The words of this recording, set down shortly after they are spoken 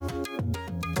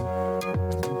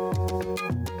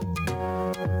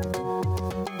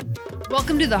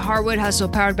Welcome to the Hardwood Hustle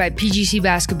powered by PGC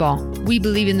Basketball. We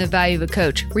believe in the value of a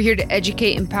coach. We're here to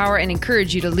educate, empower, and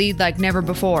encourage you to lead like never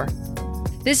before.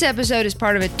 This episode is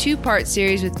part of a two-part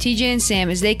series with TJ and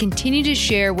Sam as they continue to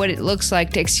share what it looks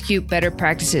like to execute better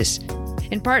practices.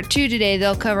 In part 2 today,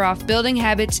 they'll cover off building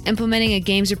habits, implementing a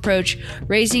games approach,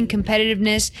 raising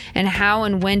competitiveness, and how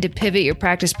and when to pivot your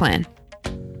practice plan.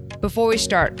 Before we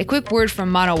start, a quick word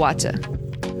from Mano Watsa.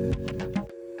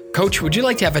 Coach, would you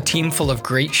like to have a team full of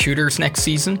great shooters next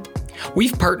season?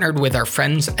 We've partnered with our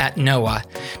friends at Noah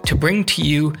to bring to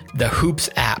you the Hoops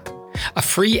app, a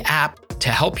free app to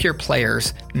help your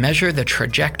players measure the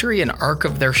trajectory and arc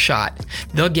of their shot.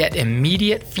 They'll get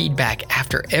immediate feedback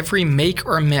after every make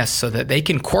or miss so that they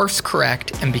can course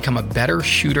correct and become a better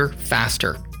shooter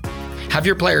faster. Have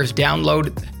your players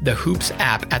download the Hoops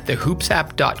app at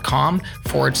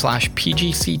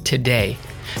thehoopsapp.com/PGC today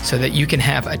so that you can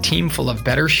have a team full of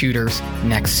better shooters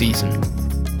next season.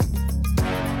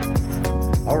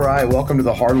 All right, welcome to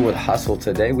the Hardwood Hustle.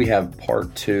 Today we have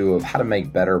part 2 of how to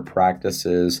make better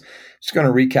practices. Just going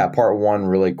to recap part 1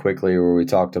 really quickly where we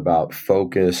talked about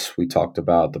focus. We talked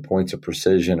about the points of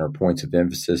precision or points of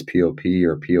emphasis, POP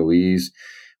or POEs.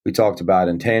 We talked about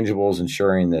intangibles,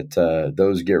 ensuring that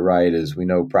those get right, as we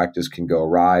know practice can go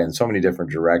awry in so many different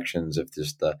directions if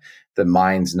just the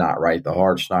mind's not right, the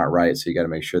heart's not right. So you got to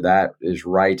make sure that is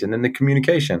right. And then the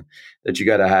communication that you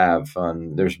got to have.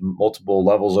 There's multiple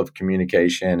levels of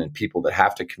communication and people that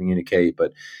have to communicate.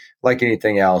 But like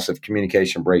anything else, if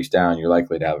communication breaks down, you're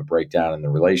likely to have a breakdown in the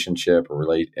relationship or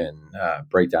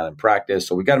breakdown in practice.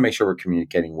 So we got to make sure we're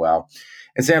communicating well.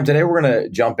 And Sam, today we're going to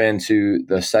jump into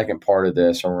the second part of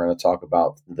this, and we're going to talk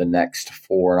about the next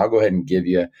 4. And I'll go ahead and give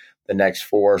you the next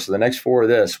 4. So the next 4 of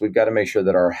this, we've got to make sure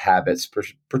that our habits,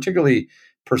 particularly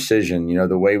precision,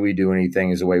 the way we do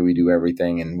anything is the way we do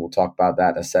everything. And we'll talk about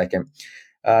that in a second.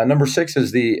 Number 6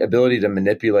 is the ability to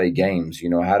manipulate games.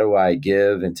 How do I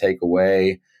give and take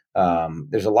away?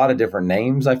 There's a lot of different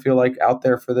names, I feel like, out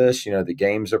there for this. The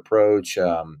games approach.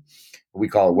 We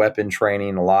call it weapon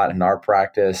training a lot in our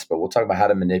practice, but we'll talk about how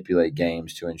to manipulate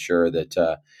games to ensure that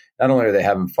not only are they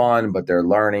having fun, but they're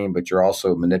learning, but you're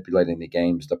also manipulating the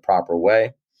games the proper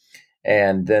way.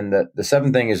 And then the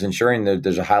 7th thing is ensuring that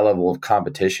there's a high level of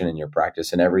competition in your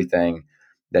practice and everything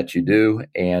that you do.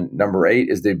 And number 8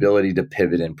 is the ability to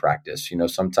pivot in practice.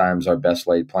 Sometimes our best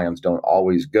laid plans don't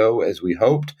always go as we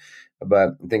hoped, but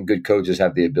I think good coaches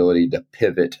have the ability to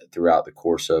pivot throughout the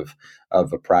course of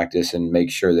a practice and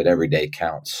make sure that every day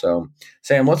counts. So,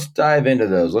 Sam, let's dive into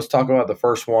those. Let's talk about the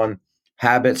first one,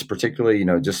 habits, particularly,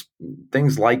 just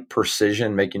things like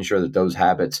precision, making sure that those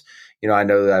habits, I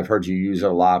know that I've heard you use it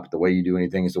a lot, but the way you do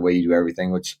anything is the way you do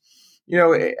everything, which,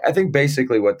 I think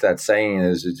basically what that's saying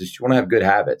is just you want to have good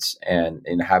habits, and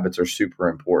habits are super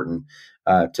important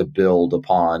to build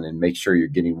upon and make sure you're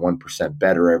getting 1%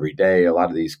 better every day. A lot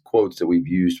of these quotes that we've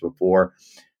used before,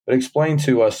 but explain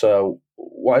to us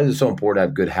why is it so important to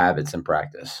have good habits in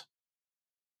practice?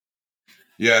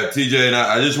 Yeah, TJ, and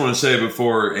I just want to say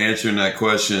before answering that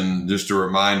question, just a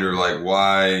reminder,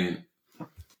 why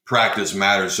practice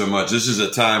matters so much. This is a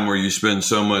time where you spend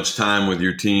so much time with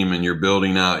your team and you're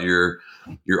building out your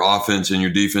offense and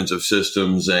your defensive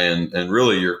systems and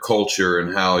really your culture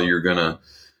and how you're going to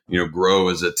grow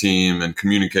as a team and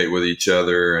communicate with each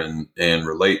other and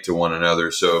relate to one another.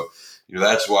 So,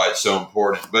 that's why it's so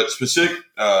important. But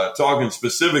talking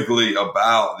specifically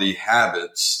about the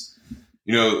habits,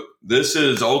 this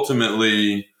is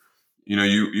ultimately,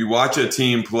 you watch a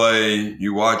team play,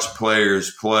 you watch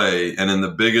players play, and in the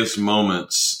biggest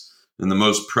moments, in the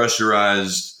most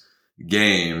pressurized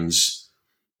games,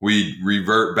 we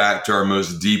revert back to our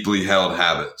most deeply held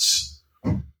habits.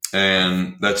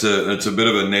 And that's a bit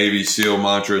of a Navy SEAL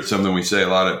mantra. It's something we say a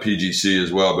lot at PGC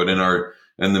as well. But in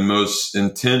the most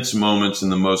intense moments, in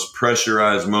the most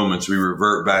pressurized moments, we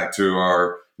revert back to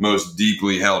our most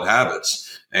deeply held habits.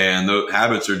 And those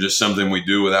habits are just something we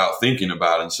do without thinking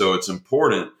about. And so it's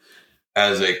important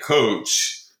as a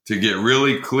coach to get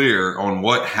really clear on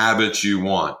what habits you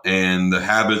want. And the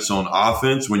habits on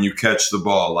offense, when you catch the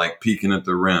ball, like peeking at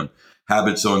the rim,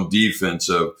 habits on defense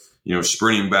of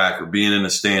sprinting back or being in a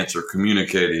stance or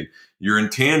communicating. Your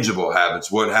intangible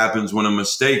habits, what happens when a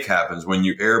mistake happens, when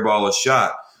you airball a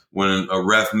shot, when a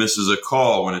ref misses a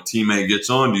call, when a teammate gets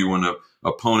on to you, when an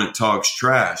opponent talks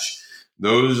trash.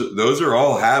 Those are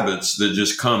all habits that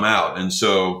just come out. And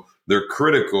so they're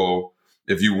critical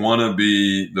if you want to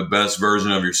be the best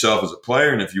version of yourself as a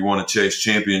player and if you want to chase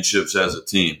championships as a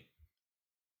team.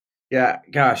 Yeah,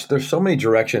 gosh, there's so many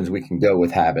directions we can go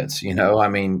with habits, I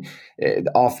mean,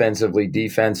 offensively,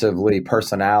 defensively,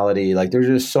 personality, like there's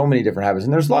just so many different habits.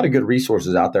 And there's a lot of good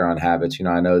resources out there on habits.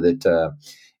 I know that,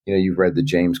 you've read the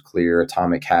James Clear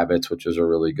Atomic Habits, which is a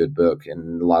really good book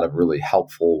and a lot of really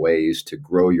helpful ways to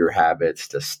grow your habits,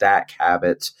 to stack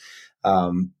habits.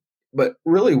 But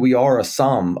really, we are a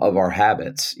sum of our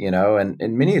habits,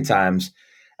 and many times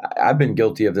I've been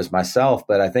guilty of this myself,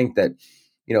 but I think that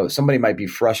somebody might be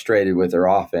frustrated with their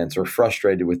offense or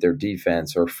frustrated with their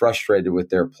defense or frustrated with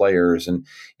their players. And,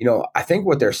 I think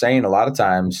what they're saying a lot of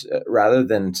times, rather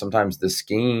than sometimes the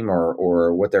scheme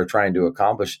or what they're trying to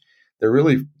accomplish, they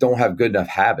really don't have good enough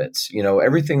habits.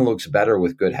 Everything looks better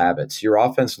with good habits. Your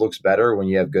offense looks better when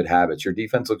you have good habits. Your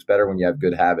defense looks better when you have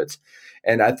good habits.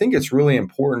 And I think it's really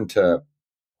important to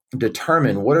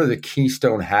determine what are the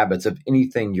keystone habits of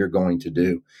anything you're going to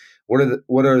do.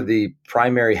 What are the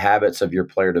primary habits of your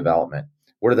player development?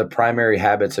 What are the primary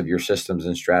habits of your systems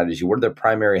and strategy? What are the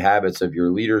primary habits of your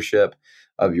leadership,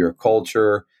 of your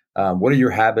culture? What are your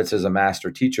habits as a master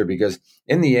teacher? Because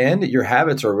in the end, your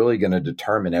habits are really going to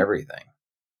determine everything.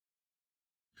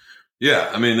 Yeah,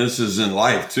 I mean, this is in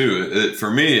life too. For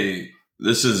me,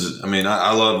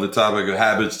 I love the topic of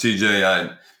habits,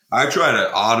 TJ. I try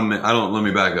to automate. Let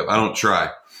me back up. I don't try.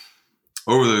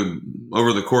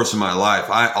 Over the course of my life,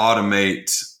 I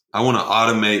want to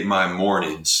automate my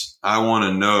mornings. I want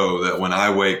to know that when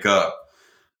I wake up,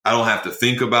 I don't have to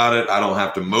think about it. I don't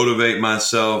have to motivate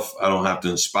myself. I don't have to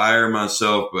inspire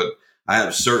myself, but I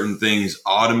have certain things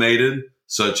automated,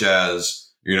 such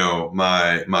as,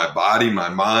 my body, my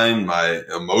mind, my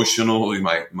emotional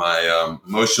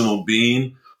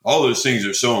being. All those things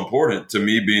are so important to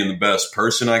me being the best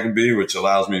person I can be, which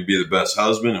allows me to be the best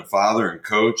husband and father and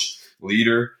coach,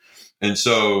 leader. And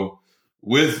so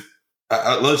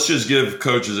let's just give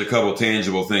coaches a couple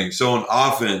tangible things. So on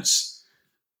offense,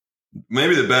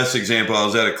 maybe the best example, I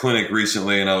was at a clinic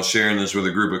recently and I was sharing this with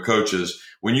a group of coaches.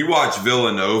 When you watch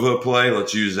Villanova play,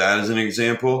 let's use that as an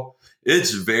example,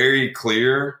 it's very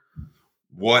clear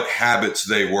what habits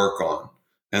they work on.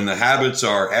 And the habits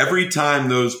are every time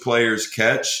those players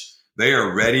catch, they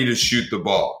are ready to shoot the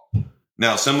ball.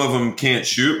 Now, some of them can't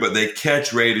shoot, but they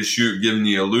catch ready to shoot, giving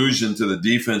the illusion to the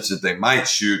defense that they might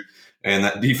shoot. And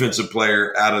that defensive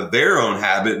player, out of their own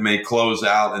habit, may close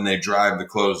out and they drive the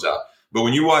closeout. But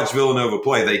when you watch Villanova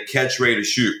play, they catch ready to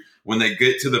shoot. When they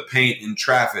get to the paint in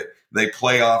traffic, they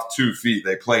play off 2 feet.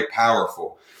 They play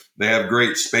powerful. They have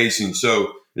great spacing.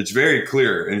 So it's very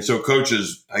clear. And so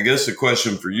coaches, I guess the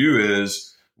question for you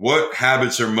is, what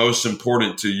habits are most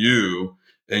important to you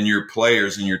and your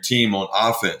players and your team on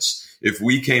offense? If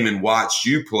we came and watched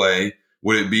you play,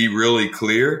 would it be really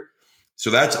clear? So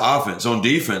that's offense. On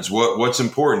defense, what's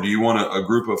important? Do you want a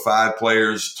group of 5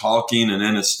 players talking and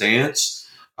in a stance?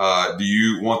 Do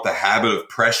you want the habit of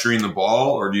pressuring the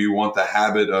ball, or do you want the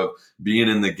habit of being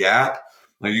in the gap?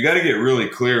 Now, you got to get really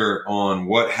clear on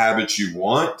what habits you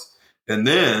want. And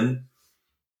then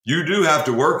you do have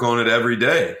to work on it every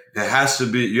day. It has to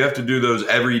be, you have to do those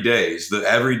every days,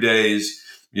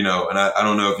 and I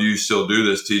don't know if you still do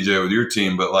this, TJ, with your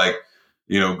team, but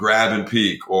grab and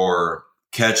peek or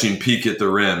catch and peek at the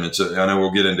rim. I know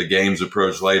we'll get into games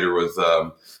approach later with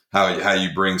how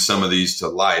you bring some of these to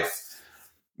life.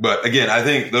 But again, I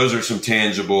think those are some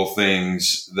tangible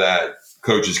things that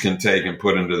coaches can take and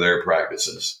put into their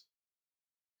practices.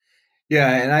 Yeah,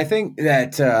 and I think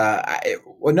that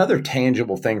another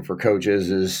tangible thing for coaches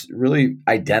is really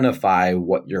identify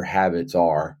what your habits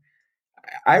are.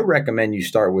 I recommend you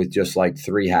start with just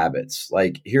 3 habits.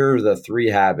 Here are the 3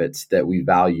 habits that we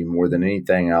value more than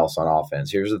anything else on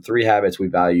offense. Here's the 3 habits we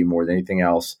value more than anything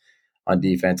else on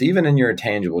defense. Even in your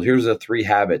intangibles, here's the 3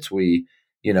 habits we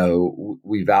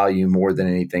value more than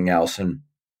anything else. And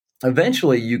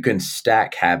eventually you can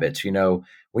stack habits.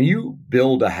 When you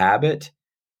build a habit,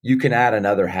 you can add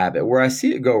another habit. Where I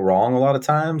see it go wrong a lot of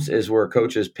times is where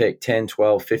coaches pick 10,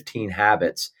 12, 15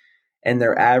 habits, and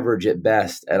they're average at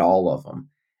best at all of them.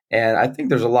 And I think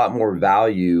there's a lot more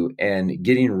value in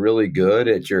getting really good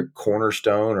at your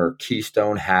cornerstone or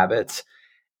keystone habits,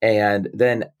 and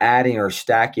then adding or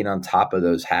stacking on top of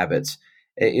those habits,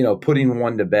 putting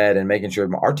one to bed and making sure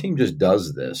our team just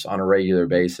does this on a regular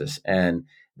basis. And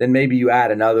then maybe you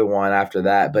add another one after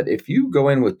that. But if you go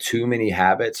in with too many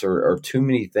habits or too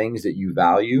many things that you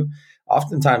value,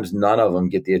 oftentimes none of them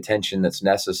get the attention that's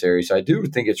necessary. So I do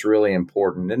think it's really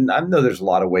important. And I know there's a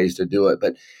lot of ways to do it.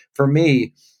 But for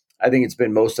me, I think it's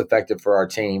been most effective for our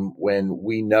team when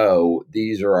we know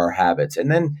these are our habits.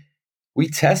 And then we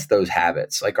test those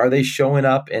habits. Are they showing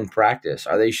up in practice?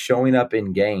 Are they showing up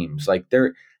in games?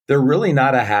 They're really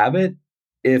not a habit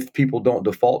if people don't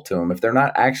default to them. If they're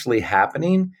not actually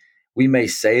happening, we may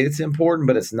say it's important,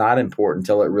 but it's not important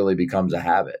until it really becomes a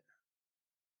habit.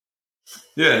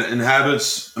 Yeah, and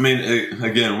habits, I mean,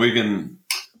 again, we can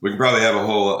probably have a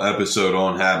whole episode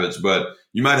on habits, but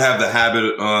you might have the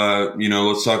habit,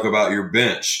 let's talk about your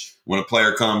bench. When a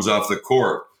player comes off the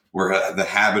court, we're the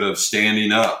habit of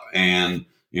standing up and,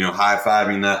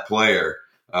 high-fiving that player.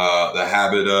 The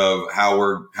habit of how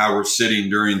we're sitting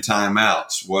during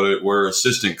timeouts, what our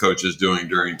assistant coach is doing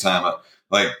during timeout.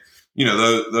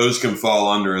 Those can fall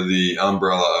under the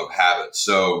umbrella of habits.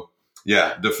 So,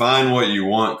 yeah, define what you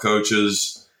want,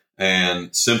 coaches,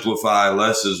 and simplify.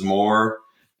 Less is more.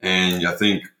 And I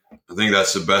think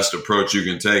that's the best approach you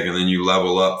can take. And then you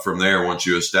level up from there once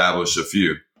you establish a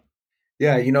few.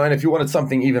 Yeah, and if you wanted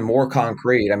something even more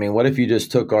concrete, I mean, what if you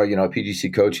just took our,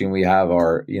 PGC coaching, we have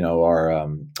our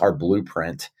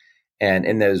blueprint, and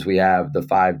in those we have the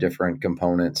 5 different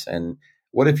components. And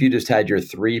what if you just had your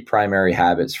 3 primary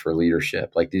habits for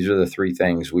leadership? Like, these are the 3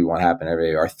 things we want to happen every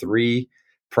day. Our 3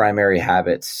 primary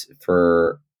habits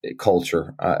for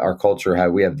culture. Our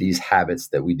culture, we have these habits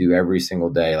that we do every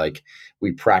single day. Like,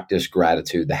 we practice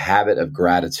gratitude, the habit of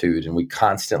gratitude, and we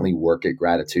constantly work at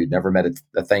gratitude. Never met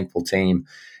a thankful team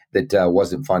that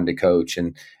wasn't fun to coach.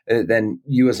 And then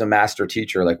you as a master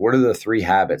teacher, like, what are the 3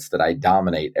 habits that I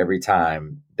dominate every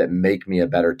time that make me a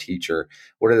better teacher?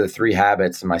 What are the 3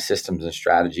 habits in my systems and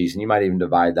strategies? And you might even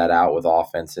divide that out with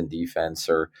offense and defense,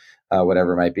 or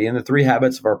whatever it might be. And the 3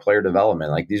 habits of our player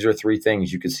development. Like, these are 3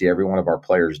 things you could see every one of our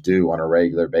players do on a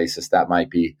regular basis. That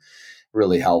might be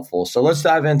really helpful. So let's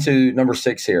dive into number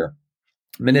 6 here,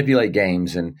 manipulate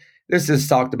games. And this is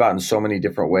talked about in so many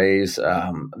different ways.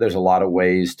 There's a lot of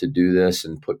ways to do this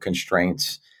and put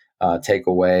constraints, take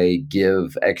away,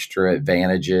 give extra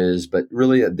advantages, but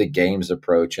really the games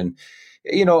approach. And,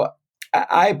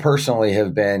 I personally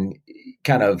have been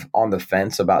kind of on the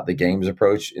fence about the games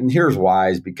approach. And here's why,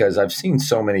 is because I've seen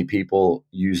so many people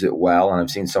use it well, and I've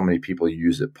seen so many people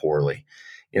use it poorly.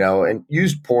 And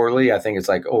used poorly, I think it's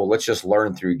like, oh, let's just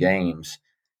learn through games.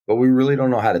 But we really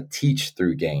don't know how to teach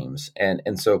through games.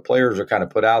 And so players are kind of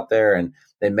put out there, and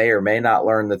they may or may not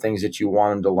learn the things that you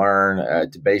want them to learn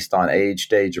based on age,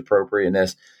 stage,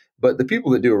 appropriateness. But the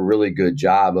people that do a really good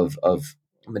job of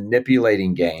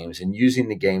manipulating games and using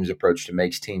the games approach to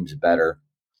make teams better,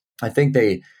 I think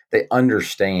they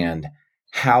understand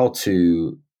how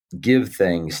to give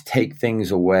things, take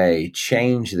things away,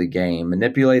 change the game,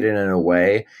 manipulate it in a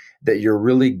way that you're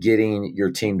really getting your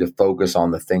team to focus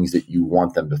on the things that you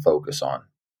want them to focus on.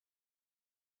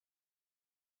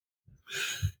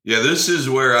 Yeah, this is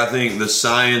where I think the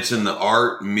science and the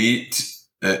art meet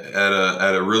at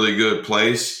a really good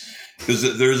place.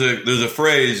 Because there's a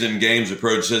phrase in games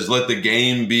approach that says, let the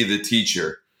game be the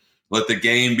teacher. Let the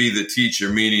game be the teacher,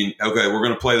 meaning, okay, we're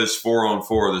going to play this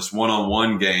 4-on-4, this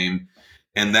one-on-one game,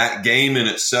 and that game in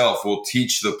itself will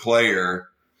teach the player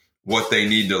what they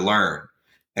need to learn.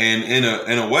 And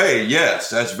in a way, yes,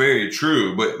 that's very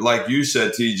true. But like you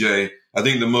said, TJ, I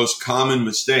think the most common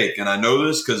mistake, and I know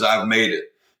this because I've made it,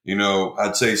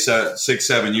 I'd say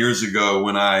 6-7 years ago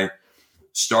when I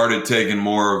started taking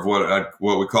more of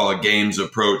what we call a games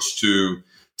approach to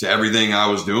everything I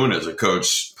was doing as a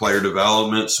coach, player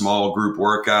development, small group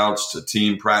workouts, to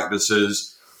team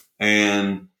practices,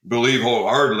 and believe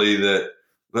wholeheartedly that,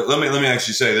 let me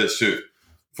actually say this too,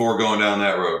 before going down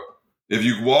that road. If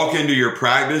you walk into your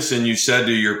practice and you said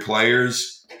to your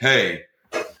players, hey,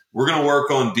 we're going to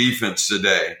work on defense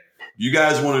today. You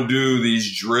guys want to do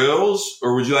these drills,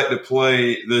 or would you like to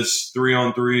play this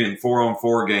 3-on-3 and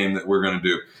 4-on-4 game that we're going to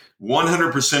do?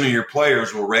 100% of your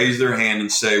players will raise their hand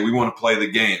and say, we want to play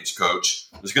the games, coach.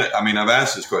 I've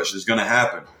asked this question. It's going to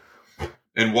happen.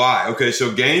 And why? Okay,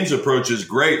 so games approach is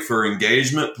great for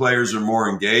engagement. Players are more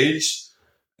engaged.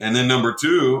 And then number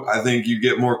 2, I think you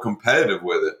get more competitive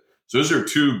with it. So those are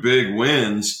 2 big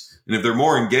wins. And if they're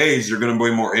more engaged, they're going to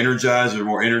be more energized. They're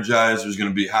more energized. There's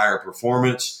going to be higher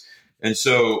performance. And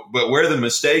so, but where the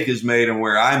mistake is made, and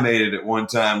where I made it at one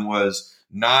time, was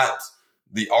not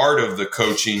the art of the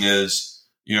coaching is,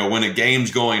 when a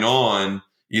game's going on,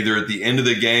 either at the end of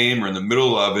the game or in the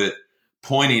middle of it,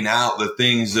 pointing out the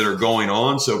things that are going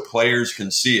on so players can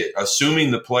see it.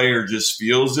 Assuming the player just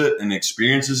feels it and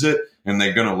experiences it and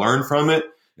they're going to learn from it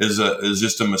is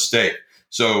just a mistake.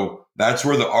 So that's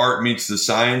where the art meets the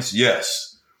science.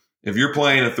 Yes. If you're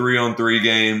playing a 3-on-3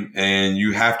 game and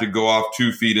you have to go off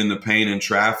 2 feet in the paint in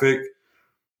traffic,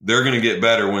 they're going to get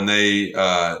better when they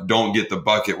don't get the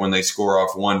bucket when they score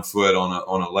off 1 foot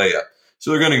on a layup.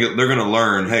 So they're going to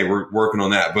learn, hey, we're working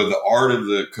on that. But the art of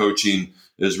the coaching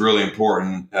is really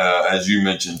important, as you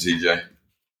mentioned, TJ.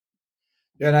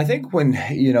 Yeah, and I think when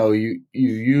you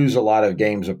use a lot of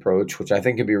games approach, which I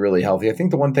think can be really healthy. I think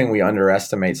the one thing we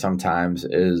underestimate sometimes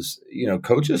is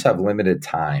coaches have limited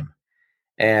time,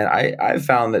 and I've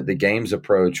found that the games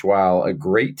approach, while a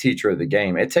great teacher of the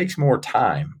game, it takes more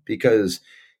time because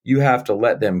you have to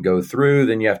let them go through,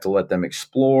 then you have to let them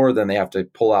explore, then they have to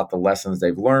pull out the lessons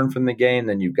they've learned from the game,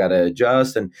 then you've got to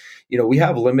adjust, and we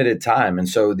have limited time, and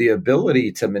so the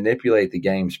ability to manipulate the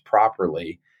games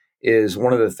properly is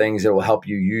one of the things that will help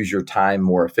you use your time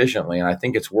more efficiently. And I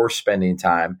think it's worth spending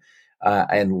time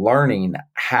and learning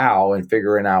how and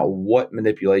figuring out what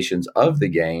manipulations of the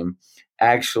game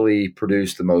actually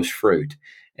produce the most fruit.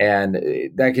 And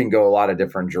that can go a lot of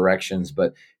different directions.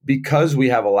 But because we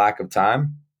have a lack of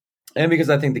time, and because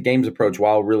I think the games approach,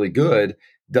 while really good,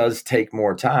 does take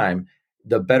more time,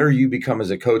 the better you become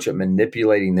as a coach at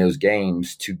manipulating those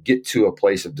games to get to a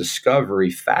place of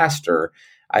discovery faster,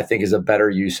 I think is a better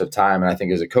use of time. And I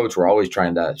think as a coach, we're always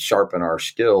trying to sharpen our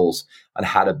skills on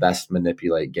how to best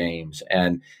manipulate games.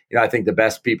 And, I think the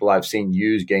best people I've seen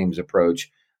use games approach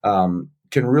can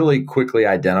really quickly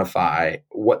identify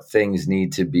what things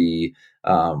need to be,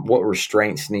 what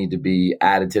restraints need to be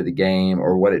added to the game,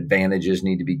 or what advantages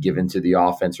need to be given to the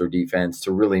offense or defense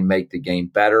to really make the game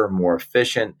better, more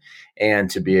efficient,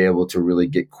 and to be able to really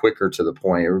get quicker to the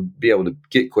point, or be able to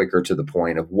get quicker to the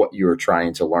point of what you're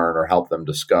trying to learn or help them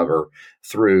discover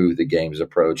through the game's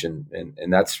approach. And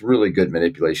that's really good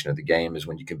manipulation of the game, is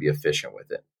when you can be efficient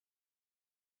with it.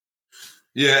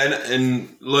 Yeah,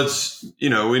 and let's, we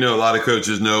know a lot of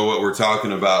coaches know what we're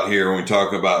talking about here when we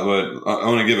talk about what I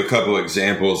want to give a couple of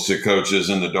examples to coaches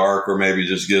in the dark, or maybe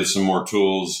just give some more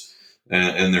tools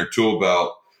in their tool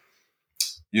belt.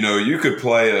 You could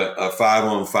play a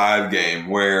 5-on-5 game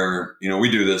where, we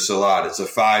do this a lot. It's a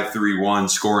 5-3-1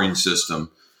 scoring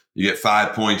system. You get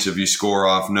 5 points if you score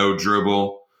off no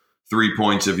dribble, 3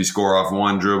 points if you score off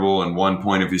one dribble, and 1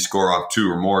 point if you score off 2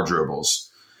 or more dribbles.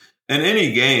 In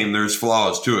any game, there's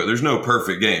flaws to it. There's no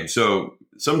perfect game. So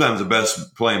sometimes the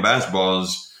best play in basketball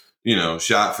is,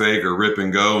 shot fake or rip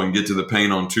and go and get to the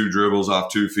paint on 2 dribbles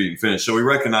off 2 feet and finish. So we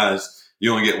recognize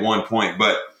you only get 1 point.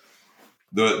 But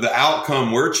the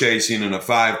outcome we're chasing in a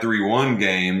 5-3-1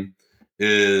 game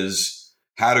is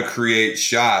how to create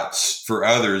shots for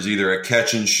others, either a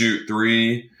catch and shoot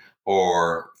 3,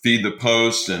 or feed the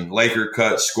post and Laker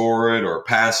cut, score it, or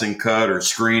passing cut, or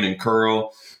screen and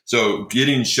curl. So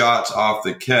getting shots off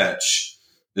the catch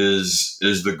is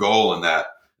the goal in that.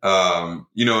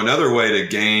 Another way to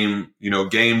game,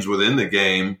 games within the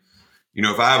game,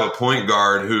 if I have a point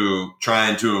guard who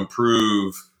trying to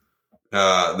improve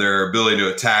their ability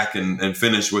to attack and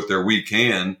finish with their weak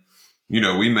hand,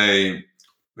 I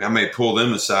may pull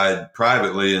them aside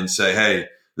privately and say, hey,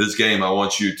 this game, I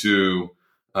want you to,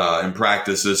 in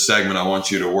practice, this segment, I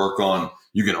want you to work on,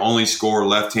 you can only score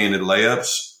left-handed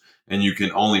layups, and you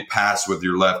can only pass with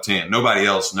your left hand. Nobody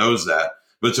else knows that,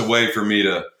 but it's a way for me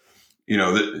to,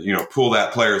 pull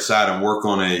that player aside and work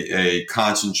on a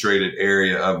concentrated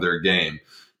area of their game.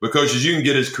 But coaches, you can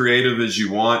get as creative as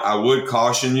you want. I would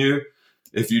caution you,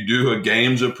 if you do a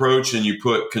games approach and you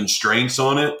put constraints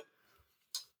on it,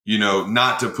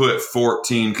 not to put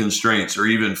 14 constraints or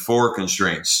even 4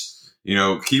 constraints.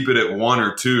 Keep it at 1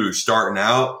 or 2 starting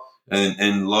out,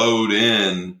 and load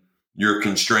in your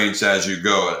constraints as you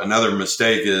go. Another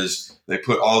mistake is they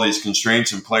put all these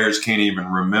constraints and players can't even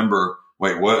remember,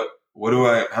 wait,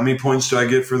 how many points do I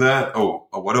get for that? Oh,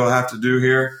 what do I have to do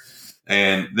here?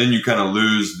 And then you kind of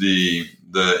lose the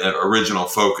original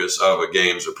focus of a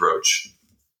games approach.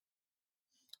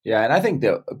 Yeah. And I think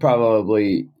that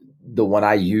probably the one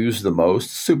I use the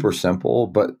most, super simple,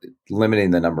 but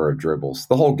limiting the number of dribbles.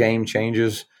 The whole game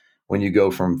changes when you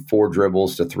go from 4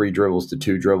 dribbles to 3 dribbles to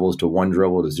 2 dribbles to 1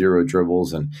 dribble to 0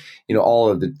 dribbles. And, all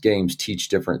of the games teach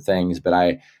different things. But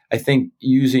I think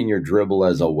using your dribble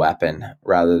as a weapon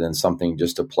rather than something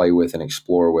just to play with and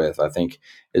explore with, I think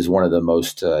is one of the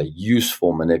most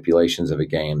useful manipulations of a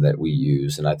game that we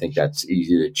use. And I think that's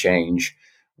easy to change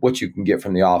what you can get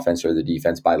from the offense or the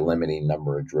defense by limiting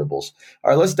number of dribbles. All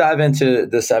right, let's dive into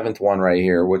the 7th one right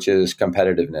here, which is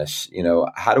competitiveness.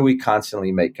 How do we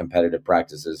constantly make competitive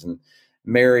practices, and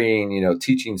marrying,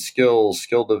 teaching skills,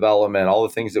 skill development, all the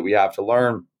things that we have to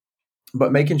learn,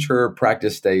 but making sure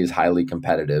practice stays highly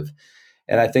competitive.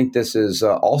 And I think this is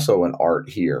also an art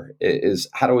here, is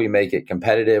how do we make it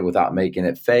competitive without making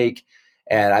it fake?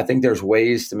 And I think there's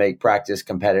ways to make practice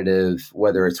competitive,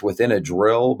 whether it's within a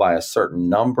drill by a certain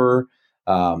number.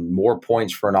 More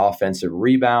points for an offensive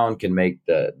rebound can make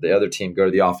the other team go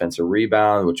to the offensive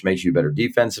rebound, which makes you better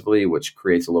defensively, which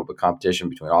creates a little bit of competition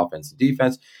between offense and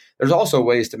defense. There's also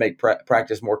ways to make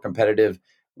practice more competitive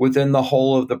within the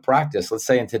whole of the practice. Let's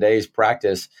say in today's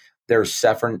practice, there's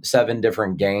seven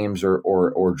different games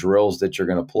or drills that you're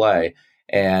going to play,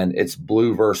 and it's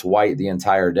blue versus white the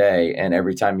entire day. And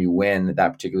every time you win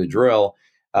that particular drill,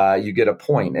 you get a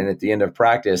point. And at the end of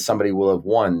practice, somebody will have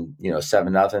won,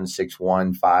 7-0,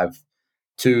 6-1,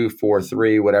 5-2,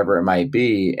 4-3, whatever it might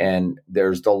be. And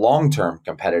there's the long-term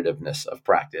competitiveness of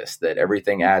practice that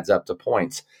everything adds up to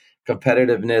points.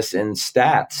 Competitiveness in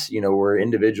stats, where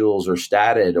individuals are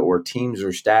statted or teams are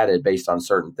statted based on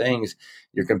certain things.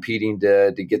 You're competing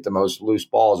to get the most loose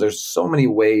balls. There's so many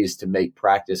ways to make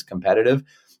practice competitive.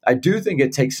 I do think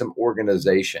it takes some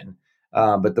organization,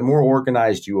 but the more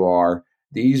organized you are,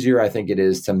 the easier I think it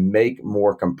is to make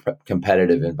more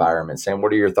competitive environments. Sam,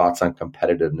 what are your thoughts on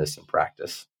competitiveness in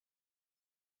practice?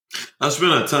 I've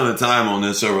spent a ton of time on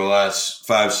this over the last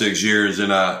 5-6 years,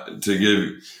 and to give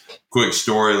a quick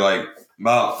story, like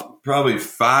about probably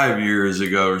 5 years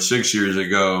ago or 6 years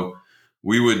ago,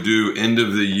 we would do end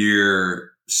of the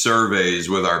year surveys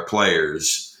with our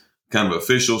players, kind of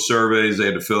official surveys they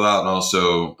had to fill out, and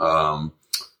also,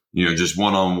 just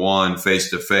one-on-one,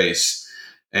 face-to-face.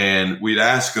 And we'd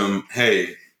ask them,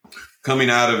 hey, coming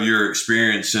out of your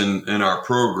experience in our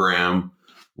program,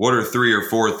 what are 3 or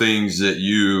 4 things that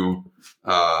you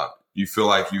feel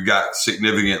like you got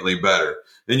significantly better?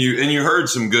 And you heard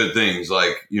some good things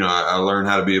like, I learned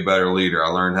how to be a better leader. I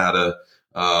learned how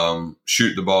to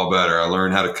shoot the ball better. I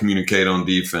learned how to communicate on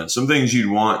defense. Some things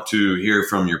you'd want to hear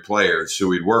from your players who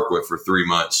we'd work with for 3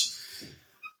 months.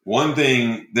 One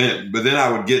thing, but then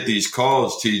I would get these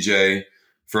calls, TJ,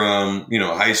 from,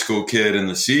 high school kid in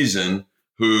the season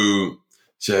who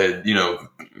said,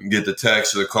 get the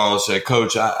text or the call and say,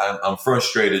 Coach, I'm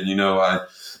frustrated.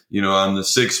 I'm the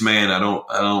sixth man. I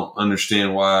don't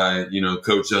understand why,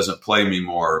 Coach doesn't play me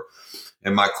more.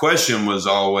 And my question was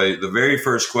always, the very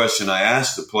first question I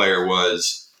asked the player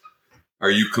was,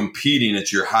 are you competing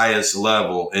at your highest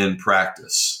level in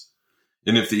practice?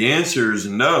 And if the answer is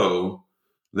no,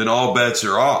 then all bets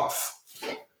are off.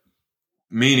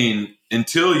 Meaning,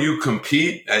 until you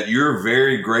compete at your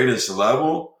very greatest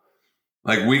level,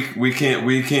 like we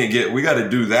got to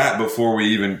do that before we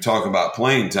even talk about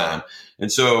playing time.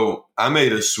 And so I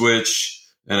made a switch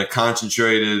and a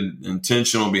concentrated,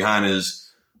 intentional behind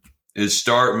is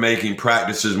start making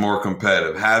practices more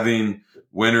competitive, having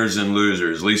winners and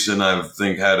losers. Lisa and I, I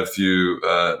think, had a few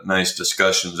nice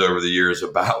discussions over the years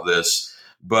about this,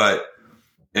 but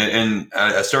And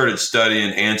I started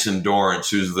studying Anson Dorrance,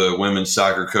 who's the women's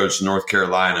soccer coach in North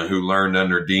Carolina, who learned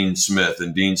under Dean Smith.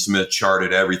 And Dean Smith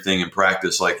charted everything in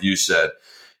practice, like you said.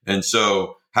 And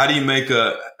so how do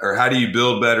you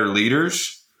build better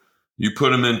leaders? You put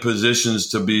them in positions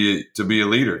to be a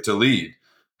leader, to lead.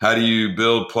 How do you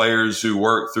build players who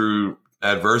work through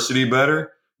adversity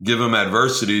better? Give them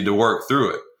adversity to work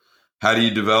through it. How do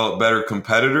you develop better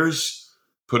competitors?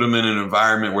 Put them in an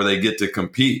environment where they get to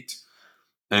compete.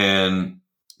 And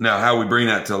now how we bring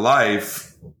that to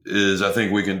life is, I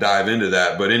think we can dive into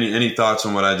that. But any thoughts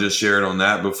on what I just shared on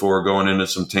that before going into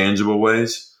some tangible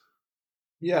ways?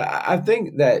 Yeah, I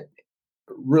think that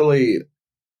really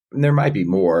there might be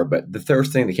more, but the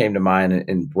first thing that came to mind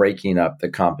in breaking up the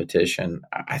competition,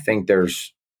 I think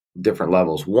there's different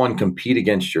levels. One, compete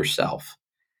against yourself.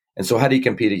 And so how do you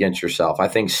compete against yourself? I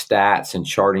think stats and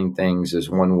charting things is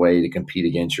one way to compete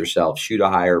against yourself. Shoot a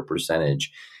higher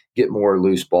percentage. Get more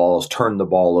loose balls, turn the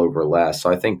ball over less. So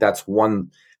I think that's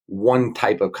one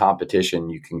type of competition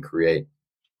you can create.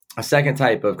 A second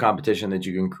type of competition that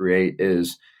you can create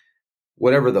is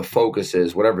whatever the focus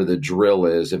is, whatever the drill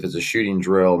is. If it's a shooting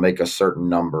drill, make a certain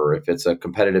number. If it's a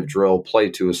competitive drill, play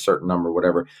to a certain number,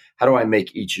 whatever. How do I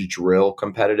make each drill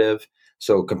competitive?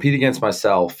 So compete against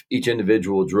myself, each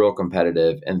individual drill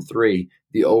competitive, and 3,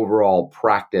 the overall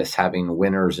practice having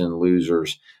winners and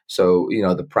losers. So,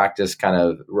 the practice kind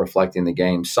of reflecting the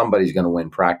game, somebody's going to win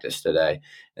practice today.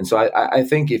 And so I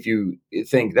think if you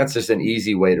think that's just an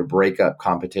easy way to break up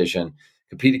competition,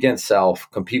 compete against self,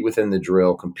 compete within the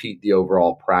drill, compete the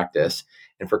overall practice.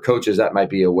 And for coaches, that might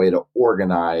be a way to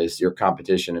organize your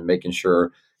competition and making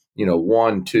sure,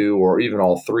 1, 2, or even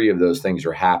all 3 of those things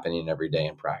are happening every day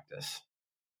in practice.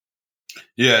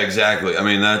 Yeah, exactly. I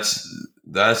mean,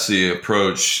 that's the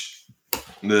approach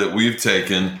that we've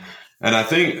taken. And I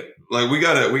think like we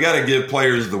gotta give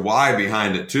players the why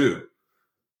behind it too.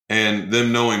 And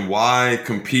them knowing why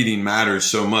competing matters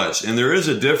so much. And there is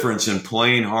a difference in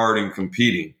playing hard and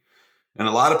competing. And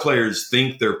a lot of players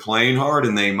think they're playing hard,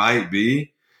 and they might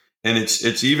be. And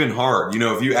it's even hard.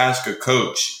 If you ask a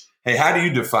coach, hey, how do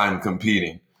you define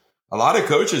competing? A lot of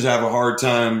coaches have a hard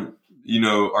time,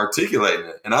 articulating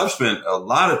it. And I've spent a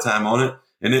lot of time on it,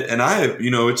 And it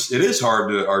is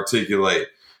hard to articulate.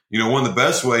 One of the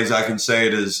best ways I can say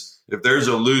it is if there's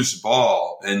a loose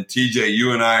ball and TJ,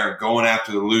 you and I are going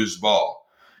after the loose ball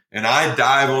and I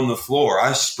dive on the floor,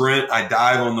 I sprint, I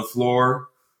dive on the floor.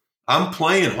 I'm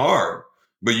playing hard,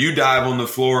 but you dive on the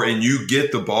floor and you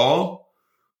get the ball.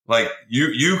 Like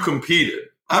you competed.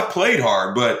 I played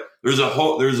hard, but there's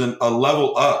a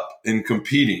level up in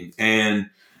competing and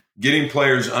getting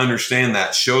players to understand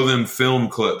that. Show them film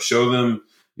clips, show them,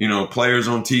 players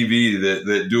on TV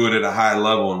that do it at a high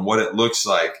level and what it looks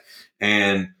like.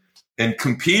 And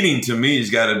competing to me has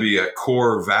got to be a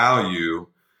core value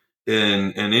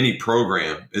in any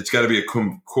program. It's got to be a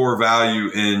core value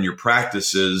in your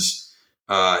practices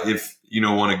if you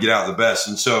want to get out the best.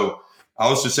 And so I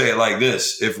also say it like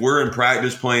this. If we're in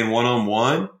practice playing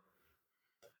one-on-one,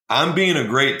 I'm being a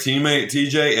great teammate,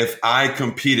 TJ, if I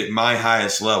compete at my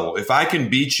highest level. If I can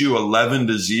beat you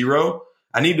 11-0,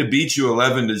 I need to beat you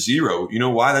 11-0. You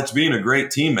know why? That's being a great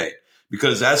teammate,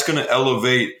 because that's going to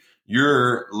elevate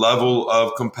your level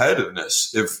of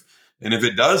competitiveness. If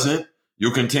it doesn't,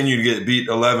 you'll continue to get beat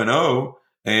 11-0,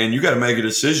 and you got to make a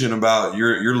decision about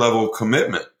your level of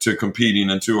commitment to competing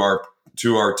and to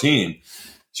our team.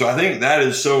 So I think that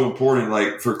is so important,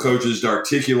 like for coaches to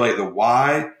articulate the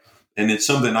why. And it's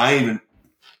something I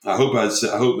hope this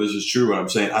is true what I'm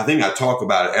saying. I think I talk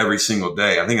about it every single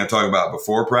day. I think I talk about it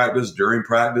before practice, during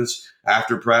practice,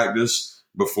 after practice,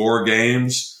 before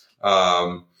games.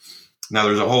 Now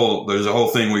there's a whole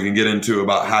thing we can get into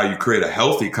about how you create a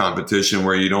healthy competition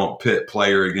where you don't pit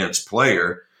player against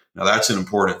player. Now that's an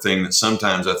important thing that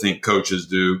sometimes I think coaches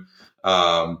do.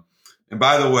 And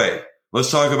by the way,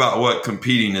 let's talk about what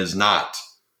competing is not,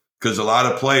 because a lot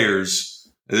of players,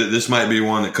 this might be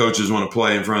one that coaches want to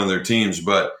play in front of their teams,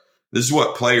 but this is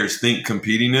what players think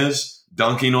competing is: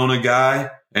 dunking on a guy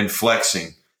and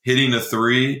flexing, hitting a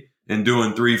three and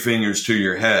doing three fingers to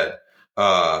your head,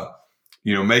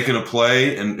 making a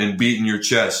play and beating your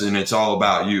chest, and it's all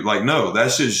about you. Like, no,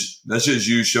 that's just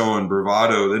you showing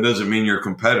bravado. That doesn't mean you're a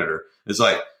competitor. It's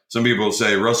like some people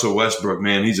say Russell Westbrook,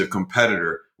 man, he's a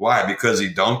competitor. Why? Because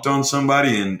he dunked on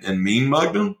somebody and mean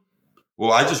mugged him?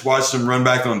 Well, I just watched him run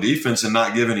back on defense and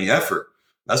not give any effort.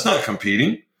 That's not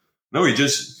competing. No,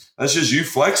 that's just you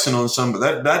flexing on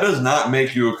somebody. That does not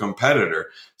make you a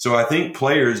competitor. So I think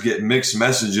players get mixed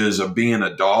messages of being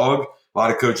a dog. A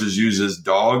lot of coaches use this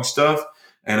dog stuff.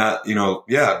 And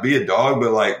be a dog,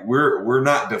 but like we're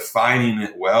not defining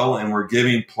it well, and we're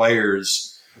giving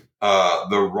players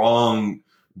the wrong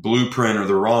blueprint or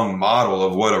the wrong model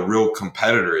of what a real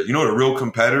competitor is. You know what a real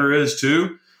competitor is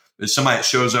too? Is somebody that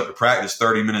shows up to practice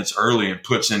 30 minutes early and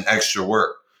puts in extra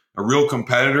work. A real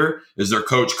competitor is their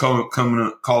coach calling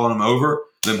them over,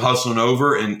 them hustling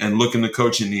over and looking the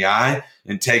coach in the eye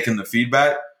and taking the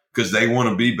feedback because they want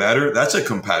to be better. That's a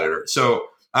competitor. So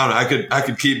I don't know. I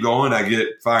could keep going. I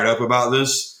get fired up about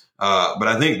this, but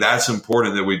I think that's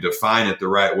important that we define it the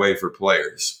right way for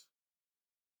players.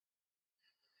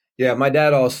 Yeah, my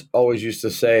dad always used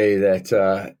to say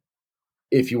that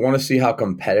if you want to see how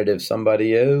competitive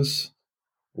somebody is,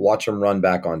 watch them run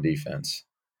back on defense.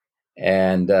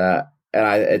 And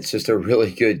it's just a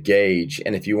really good gauge.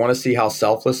 And if you want to see how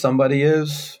selfless somebody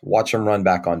is, watch them run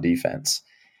back on defense.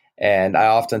 And I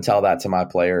often tell that to my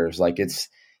players. Like it's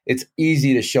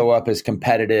easy to show up as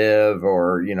competitive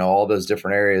or, all those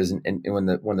different areas and when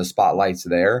the spotlight's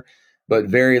there. But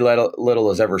very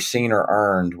little is ever seen or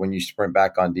earned when you sprint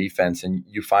back on defense and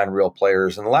you find real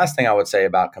players. And the last thing I would say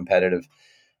about competitive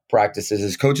practices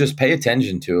is coaches pay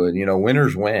attention to it.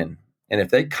 Winners win. And if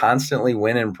they constantly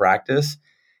win in practice,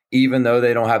 even though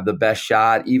they don't have the best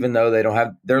shot, even though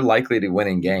they're likely to win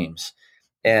in games.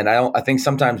 And I think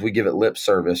sometimes we give it lip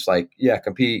service, like, yeah,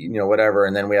 compete, whatever.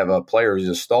 And then we have a player who's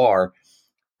a star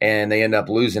and they end up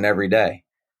losing every day.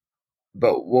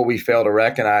 But what we fail to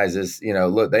recognize is,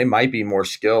 look, they might be more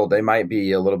skilled. They might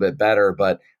be a little bit better,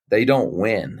 but they don't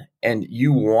win. And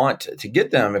you want to get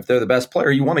them, if they're the best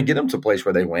player, you want to get them to a place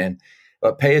where they win.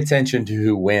 But pay attention to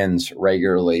who wins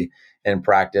regularly in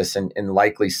practice and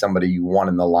likely somebody you want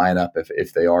in the lineup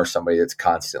if they are somebody that's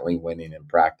constantly winning in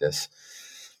practice.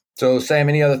 So, Sam,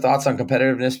 any other thoughts on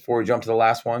competitiveness before we jump to the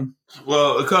last one?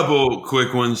 Well, a couple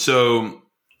quick ones. So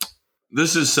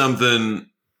this is something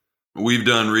we've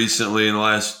done recently in the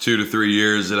last 2 to 3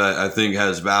 years that I think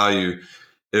has value.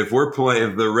 If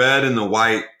the red and the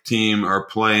white team are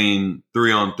playing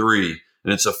 3-on-3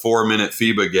 and it's a 4-minute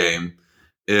FIBA game,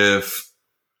 if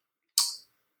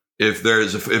it's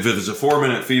a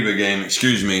 4-minute FIBA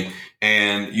game,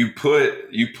 and you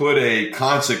put a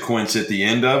consequence at the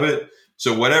end of it.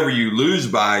 So whatever you lose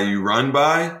by, you run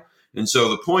by. And so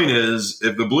the point is,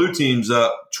 if the blue team's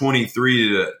up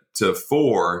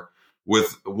 23-4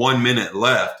 with 1 minute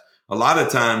left, a lot of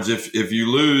times if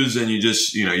you lose and you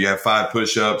just, you have 5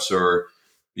 push-ups or,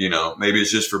 maybe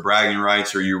it's just for bragging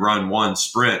rights or you run 1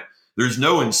 sprint, there's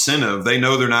no incentive. They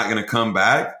know they're not going to come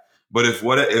back. But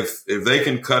if they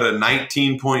can cut a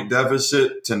 19-point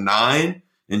deficit to 9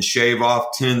 and shave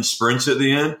off 10 sprints at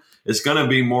the end, it's going to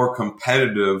be more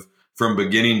competitive from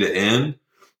beginning to end.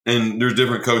 And there's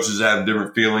different coaches that have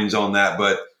different feelings on that,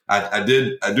 but I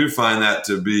do find that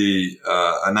to be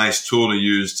a nice tool to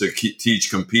use to teach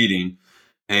competing.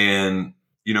 And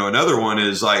another one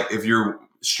is like if you're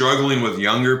struggling with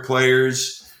younger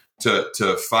players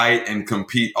to fight and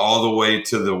compete all the way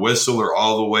to the whistle or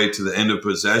all the way to the end of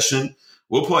possession,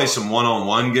 we'll play some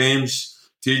one-on-one games,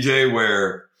 TJ,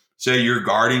 where say you're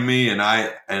guarding me and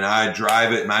I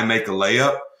drive it and I make a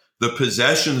layup. The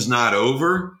possession's not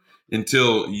over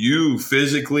until you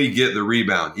physically get the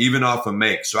rebound, even off a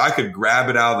make. So I could grab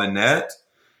it out of the net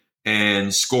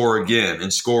and score again.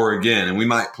 And we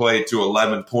might play to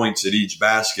 11 points at each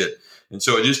basket. And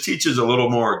so it just teaches a little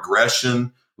more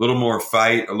aggression, a little more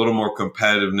fight, a little more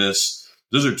competitiveness.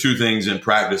 Those are 2 things in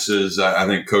practices I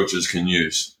think coaches can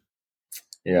use.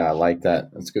 Yeah, I like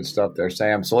that. That's good stuff there,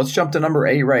 Sam. So let's jump to number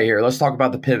 8 right here. Let's talk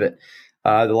about the pivot.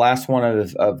 The last one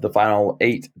of the final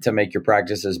 8 to make your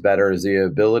practices better is the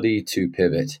ability to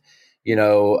pivot.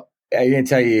 I can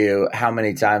tell you how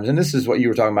many times, and this is what you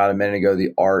were talking about a minute ago, the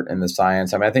art and the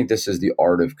science. I mean, I think this is the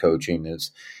art of coaching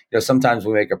is, sometimes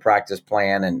we make a practice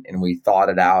plan and we thought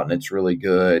it out and it's really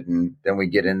good. And then we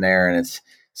get in there and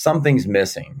something's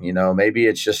missing. Maybe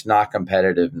it's just not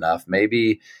competitive enough.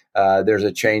 Maybe there's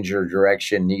a change or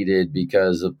direction needed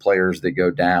because of players that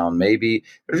go down. Maybe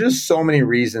there's just so many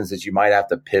reasons that you might have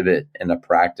to pivot in a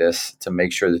practice to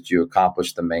make sure that you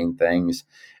accomplish the main things.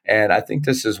 And I think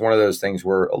this is one of those things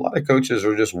where a lot of coaches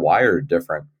are just wired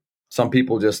different. Some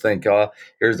people just think,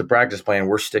 here's the practice plan.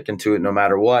 We're sticking to it no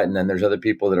matter what. And then there's other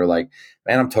people that are like,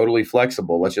 man, I'm totally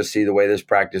flexible. Let's just see the way this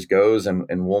practice goes and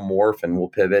we'll morph and we'll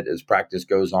pivot as practice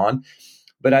goes on.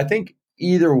 But I think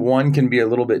either one can be a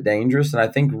little bit dangerous. And I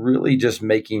think really just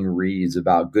making reads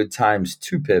about good times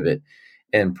to pivot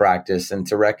in practice and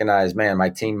to recognize, man, my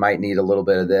team might need a little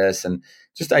bit of this, and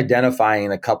just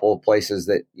identifying a couple of places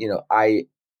that, I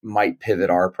might pivot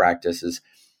our practices.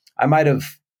 I might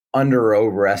have under or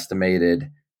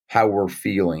overestimated how we're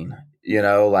feeling,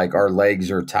 like our legs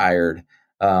are tired.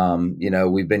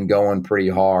 We've been going pretty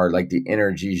hard, like the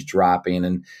energy's dropping.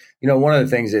 And, one of the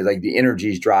things is like the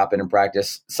energy's dropping in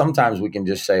practice. Sometimes we can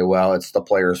just say, well, it's the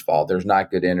player's fault. There's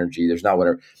not good energy. There's not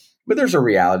whatever, but there's a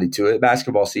reality to it.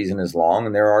 Basketball season is long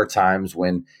and there are times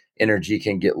when energy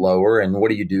can get lower. And what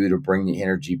do you do to bring the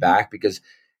energy back? Because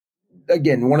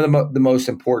again, one of the most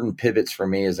important pivots for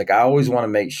me is like, I always want to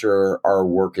make sure our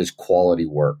work is quality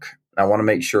work. I want to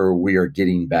make sure we are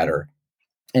getting better.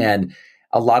 And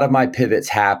a lot of my pivots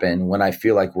happen when I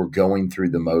feel like we're going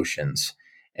through the motions.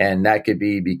 And that could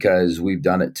be because we've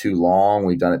done it too long.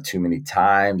 We've done it too many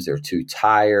times. They're too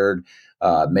tired.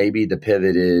 Maybe the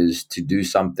pivot is to do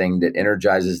something that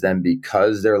energizes them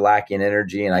because they're lacking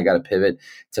energy. And I got to pivot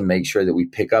to make sure that we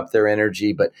pick up their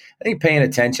energy. But I think paying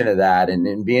attention to that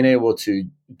and being able to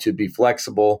be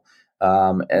flexible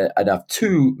enough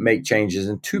to make changes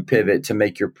and to pivot to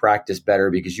make your practice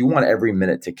better, because you want every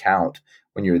minute to count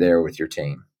when you're there with your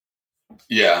team.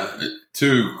 Yeah.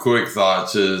 2 quick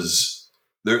thoughts is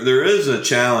there is a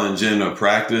challenge in a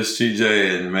practice,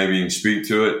 TJ, and maybe you can speak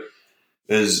to it,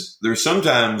 is there's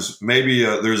sometimes maybe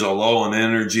there's a low in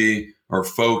energy or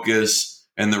focus,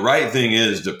 and the right thing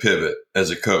is to pivot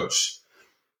as a coach.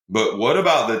 But what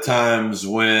about the times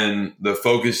when the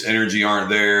focus, energy aren't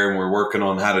there and we're working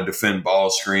on how to defend ball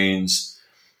screens,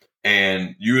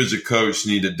 and you as a coach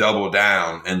need to double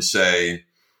down and say,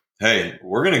 hey,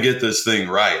 we're going to get this thing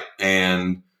right,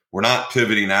 and we're not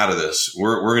pivoting out of this.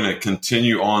 We're going to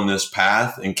continue on this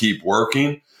path and keep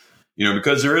working,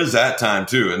 because there is that time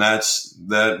too. And that's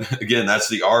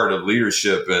the art of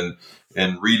leadership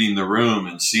and reading the room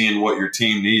and seeing what your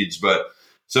team needs. But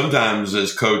sometimes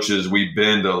as coaches, we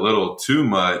bend a little too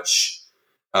much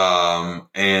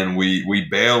and we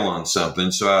bail on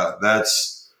something. So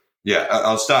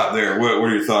I'll stop there. What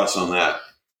are your thoughts on that?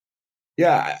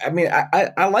 Yeah. I mean,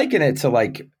 I liken it to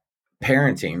like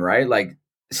parenting, right? Like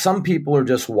some people are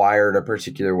just wired a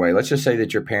particular way. Let's just say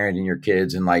that you're parenting your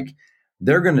kids and like,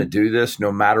 they're going to do this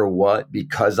no matter what,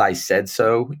 because I said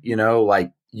so,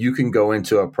 like you can go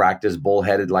into a practice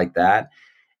bullheaded like that.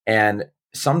 And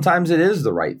sometimes it is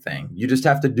the right thing. You just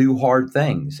have to do hard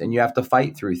things and you have to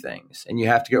fight through things and you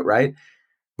have to get right.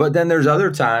 But then there's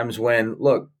other times when,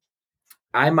 look,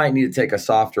 I might need to take a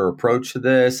softer approach to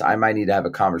this. I might need to have a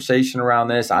conversation around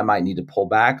this. I might need to pull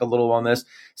back a little on this.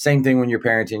 Same thing when you're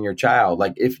parenting your child.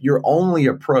 Like if your only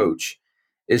approach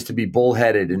is to be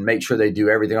bullheaded and make sure they do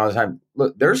everything all the time,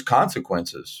 look, there's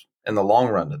consequences in the long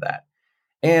run to that.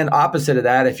 And opposite of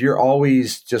that, if you're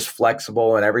always just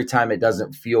flexible and every time it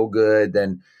doesn't feel good,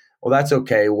 then, well, that's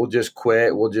okay. We'll just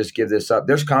quit. We'll just give this up.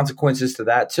 There's consequences to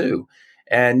that too.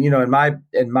 And,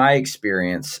 in my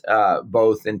experience,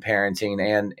 both in parenting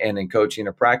and in coaching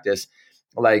or practice,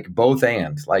 like both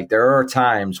like there are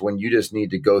times when you just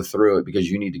need to go through it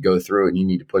because you need to go through it and you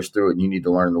need to push through it and you need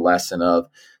to learn the lesson of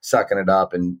sucking it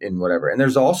up and whatever. And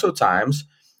there's also times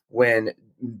when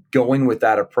going with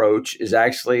that approach is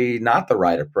actually not the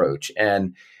right approach.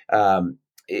 And,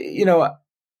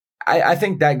 I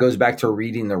think that goes back to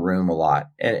reading the room a lot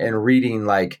and reading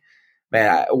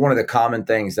one of the common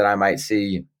things that I might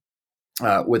see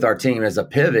with our team as a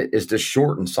pivot is to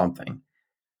shorten something.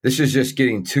 This is just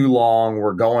getting too long.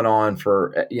 We're going on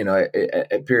for,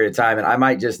 a period of time. And I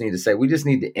might just need to say, we just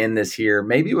need to end this here.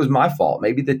 Maybe it was my fault.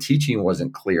 Maybe the teaching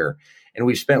wasn't clear. And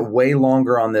we've spent way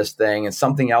longer on this thing and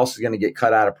something else is going to get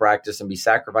cut out of practice and be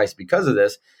sacrificed because of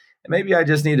this. And maybe I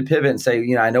just need to pivot and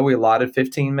say, I know we allotted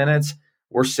 15 minutes.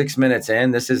 We're 6 minutes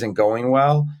in. This isn't going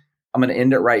well. I'm going to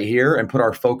end it right here and put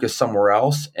our focus somewhere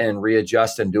else and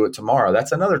readjust and do it tomorrow.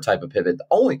 That's another type of pivot.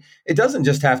 It doesn't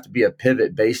just have to be a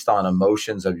pivot based on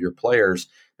emotions of your players.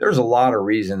 There's a lot of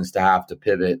reasons to have to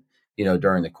pivot,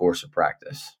 during the course of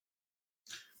practice.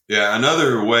 Yeah,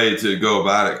 another way to go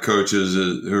about it, coaches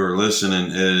who are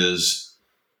listening, is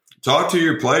talk to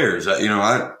your players.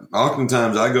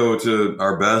 Oftentimes I go to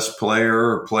our best player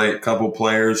or play a couple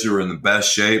players who are in the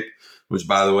best shape, which,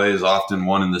 by the way, is often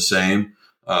one and the same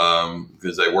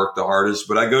because they work the hardest.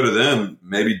 But I go to them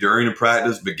maybe during a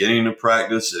practice, beginning of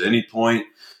practice, at any point,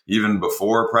 even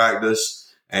before practice,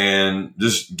 and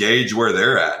just gauge where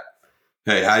they're at.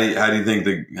 Hey, how do you think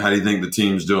the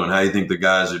team's doing? How do you think the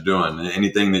guys are doing?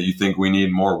 Anything that you think we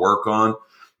need more work on?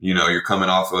 You're coming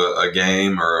off a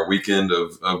game or a weekend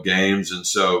of games, and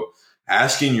so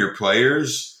asking your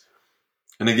players.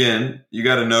 And again, you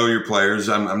got to know your players.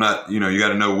 I'm not, you got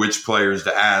to know which players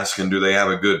to ask and do they have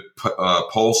a good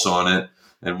pulse on it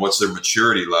and what's their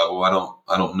maturity level. I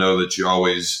don't know that you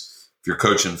always, if you're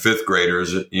coaching fifth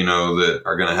graders, that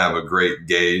are going to have a great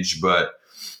gauge. But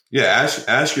yeah,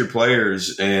 ask your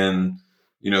players, and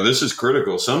this is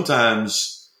critical.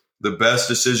 Sometimes the best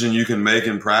decision you can make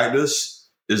in practice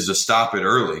is to stop it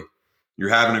early. You're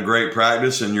having a great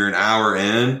practice and you're an hour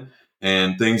in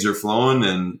and things are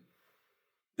flowing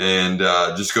and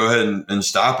just go ahead and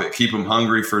stop it. Keep them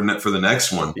hungry for the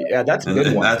next one. Yeah, that's a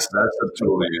good one. That's a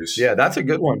tool to use. Yeah, that's a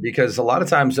good one because a lot of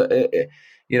times,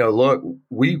 look,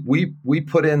 we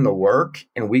put in the work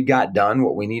and we got done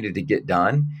what we needed to get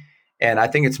done. And I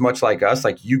think it's much like us.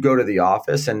 Like you go to the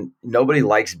office and nobody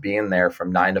likes being there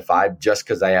from 9 to 5 just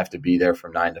because I have to be there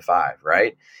from 9 to 5,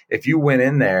 right? If you went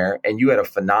in there and you had a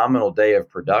phenomenal day of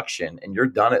production and you're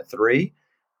done at 3,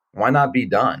 why not be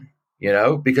done?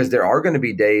 Because there are going to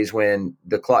be days when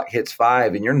the clock hits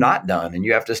 5 and you're not done and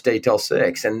you have to stay till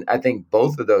 6. And I think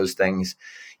both of those things,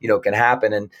 can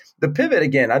happen. And the pivot,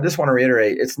 again, I just want to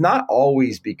reiterate, it's not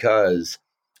always because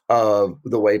of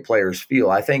the way players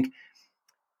feel. I think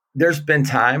there's been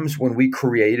times when we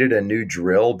created a new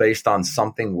drill based on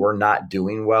something we're not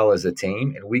doing well as a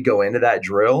team. And we go into that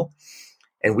drill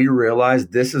and we realize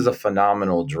this is a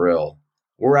phenomenal drill.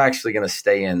 We're actually going to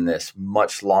stay in this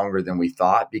much longer than we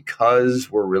thought because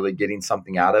we're really getting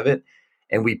something out of it.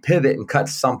 And we pivot and cut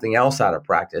something else out of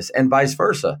practice and vice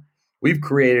versa. We've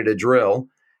created a drill,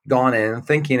 gone in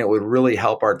thinking it would really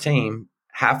help our team.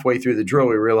 Halfway through the drill,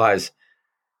 we realize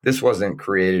this wasn't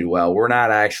created well. We're not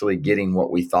actually getting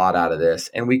what we thought out of this.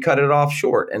 And we cut it off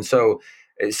short. And so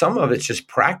some of it's just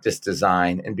practice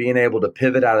design and being able to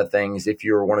pivot out of things. If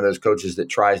you're one of those coaches that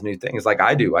tries new things like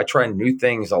I do, I try new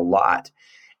things a lot.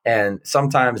 And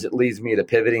sometimes it leads me to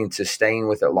pivoting to staying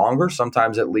with it longer.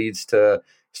 Sometimes it leads to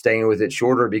staying with it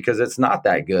shorter because it's not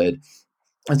that good.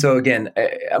 And so, again,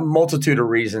 a multitude of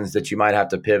reasons that you might have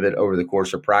to pivot over the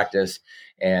course of practice.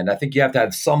 And I think you have to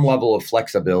have some level of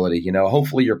flexibility.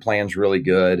 Hopefully your plan's really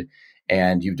good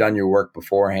and you've done your work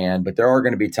beforehand. But there are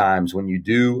going to be times when you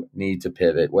do need to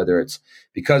pivot, whether it's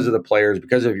because of the players,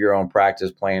 because of your own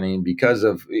practice planning, because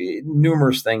of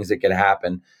numerous things that could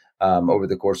happen over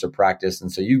the course of practice.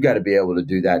 And so you've got to be able to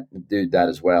do that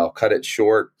as well. Cut it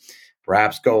short,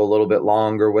 perhaps go a little bit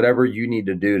longer, whatever you need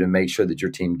to do to make sure that your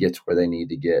team gets where they need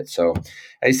to get. So,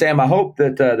 hey, Sam, I hope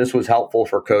that this was helpful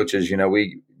for coaches.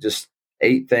 We just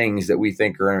 8 things that we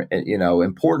think are,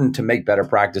 important to make better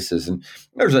practices. And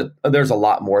there's a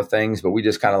lot more things, but we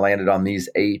just kind of landed on these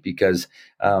 8 because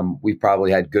we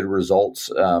probably had good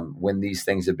results when these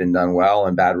things have been done well,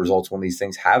 and bad results when these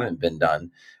things haven't been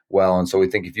done well. And so we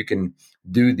think if you can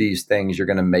do these things, you're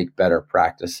going to make better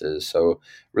practices. So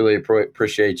really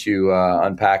appreciate you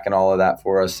unpacking all of that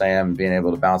for us, Sam, being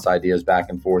able to bounce ideas back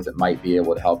and forth that might be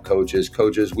able to help coaches.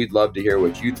 Coaches, we'd love to hear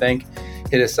what you think.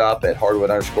 Hit us up at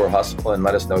Hardwood_Hustle and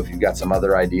let us know if you've got some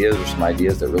other ideas or some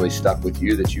ideas that really stuck with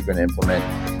you that you're going to implement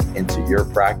into your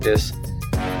practice.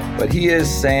 But he is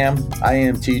Sam, I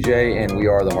am TJ, and we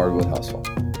are the Hardwood Hustle.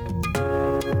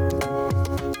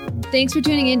 Thanks for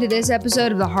tuning in to this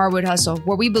episode of the Hardwood Hustle,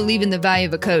 where we believe in the value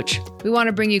of a coach. We want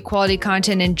to bring you quality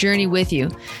content and journey with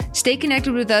you. Stay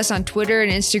connected with us on Twitter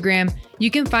and Instagram. You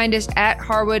can find us at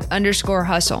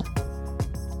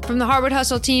Hardwood_Hustle. From the Hardwood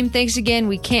Hustle team, thanks again.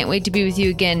 We can't wait to be with you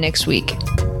again next week.